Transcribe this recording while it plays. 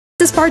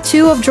This is part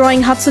 2 of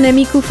drawing Hatsune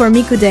Miku for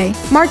Miku Day.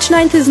 March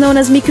 9th is known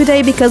as Miku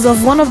Day because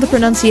of one of the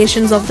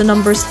pronunciations of the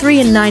numbers 3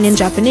 and 9 in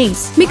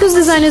Japanese. Miku's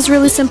design is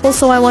really simple,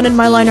 so I wanted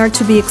my line art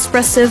to be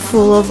expressive,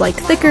 full of like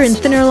thicker and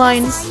thinner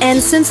lines. And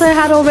since I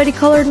had already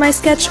colored my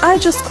sketch, I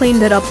just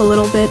cleaned it up a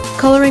little bit.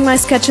 Coloring my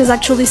sketch is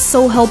actually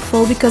so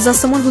helpful because as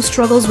someone who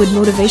struggles with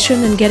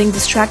motivation and getting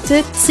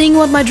distracted, seeing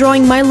what my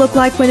drawing might look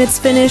like when it's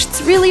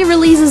finished really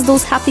releases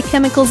those happy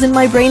chemicals in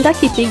my brain that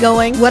keep me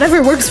going.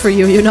 Whatever works for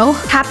you, you know?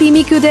 Happy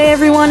Miku Day,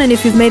 everyone, and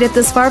if you've made it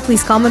this far,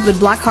 please comment with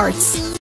black hearts.